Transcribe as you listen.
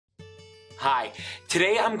Hi,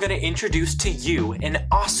 today I'm going to introduce to you an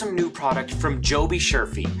awesome new product from Joeby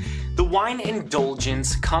Sherfey. The wine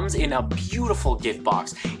indulgence comes in a beautiful gift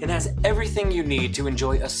box and has everything you need to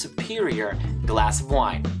enjoy a superior glass of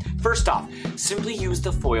wine. First off, simply use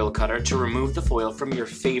the foil cutter to remove the foil from your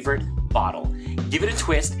favorite bottle. Give it a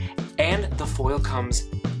twist and the foil comes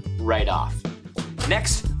right off.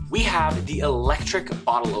 Next, we have the electric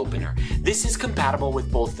bottle opener. This is compatible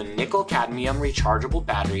with both the nickel-cadmium rechargeable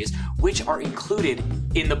batteries, which are included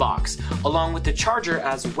in the box, along with the charger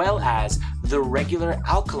as well as the regular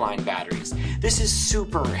alkaline batteries. This is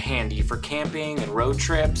super handy for camping and road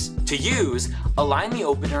trips. To use, align the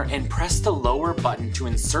opener and press the lower button to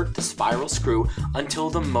insert the spiral screw until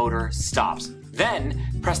the motor stops.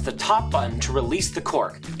 Then, press the top button to release the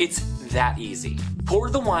cork. It's that easy. Pour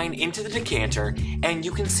the wine into the decanter and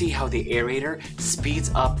you can see how the aerator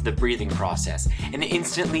speeds up the breathing process and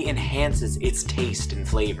instantly enhances its taste and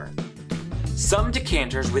flavor. Some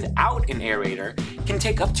decanters without an aerator can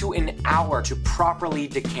take up to an hour to properly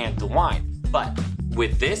decant the wine, but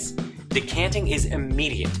with this, decanting is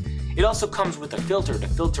immediate. It also comes with a filter to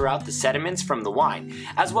filter out the sediments from the wine,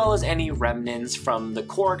 as well as any remnants from the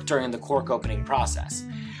cork during the cork opening process.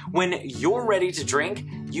 When you're ready to drink,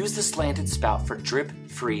 use the slanted spout for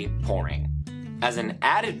drip-free pouring. As an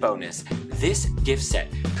added bonus, this gift set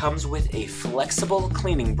comes with a flexible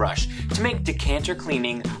cleaning brush to make decanter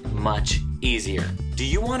cleaning much easier. Do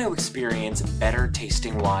you want to experience better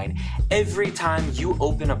tasting wine every time you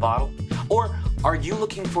open a bottle? Or are you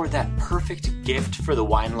looking for that perfect gift for the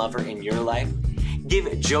wine lover in your life? Give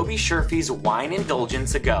Joeby Sherfey's wine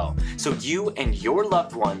indulgence a go so you and your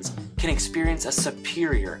loved ones can experience a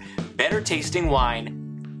superior, better tasting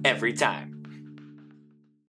wine every time.